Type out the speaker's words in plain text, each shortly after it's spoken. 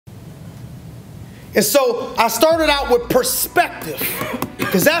And so I started out with perspective,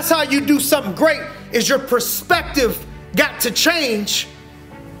 because that's how you do something great, is your perspective got to change.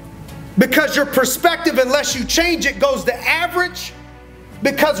 Because your perspective, unless you change it, goes to average,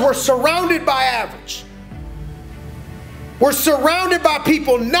 because we're surrounded by average. We're surrounded by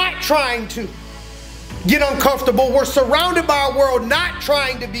people not trying to get uncomfortable. We're surrounded by a world not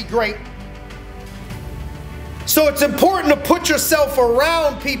trying to be great. So it's important to put yourself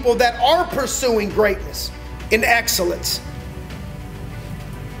around people that are pursuing greatness and excellence,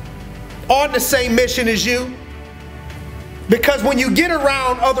 on the same mission as you. Because when you get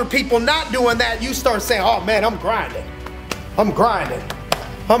around other people not doing that, you start saying, oh man, I'm grinding. I'm grinding.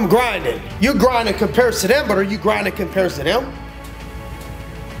 I'm grinding. You're grinding compared to them, but are you grinding compared to them?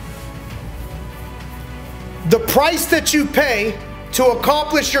 The price that you pay to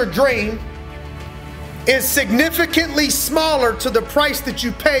accomplish your dream is significantly smaller to the price that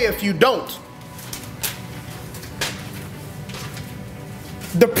you pay if you don't.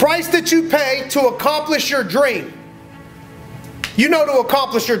 The price that you pay to accomplish your dream. You know, to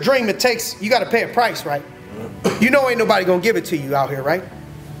accomplish your dream, you got to pay a price, right? You know ain't nobody gonna give it to you out here, right?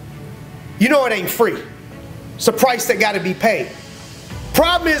 You know it ain't free. It's a price that got to be paid.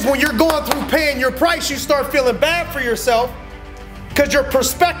 Problem is, when you're going through paying your price, you start feeling bad for yourself because your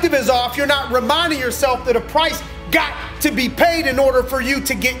perspective is off. You're not reminding yourself that a price got to be paid in order for you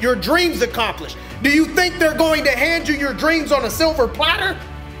to get your dreams accomplished. Do you think they're going to hand you your dreams on a silver platter?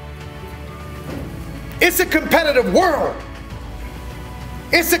 It's a competitive world.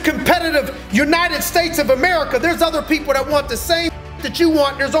 It's a competitive United States of America. There's other people that want the same that you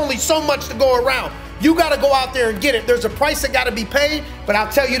want. There's only so much to go around. You got to go out there and get it. There's a price that got to be paid, but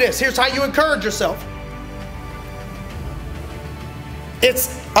I'll tell you this. Here's how you encourage yourself.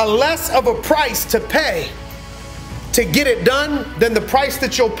 It's a less of a price to pay to get it done than the price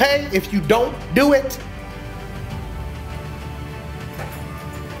that you'll pay if you don't do it.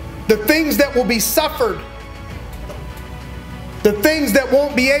 The things that will be suffered, the things that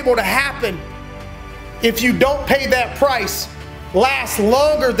won't be able to happen if you don't pay that price, last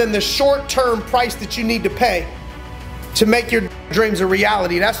longer than the short-term price that you need to pay to make your dreams a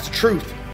reality. That's the truth.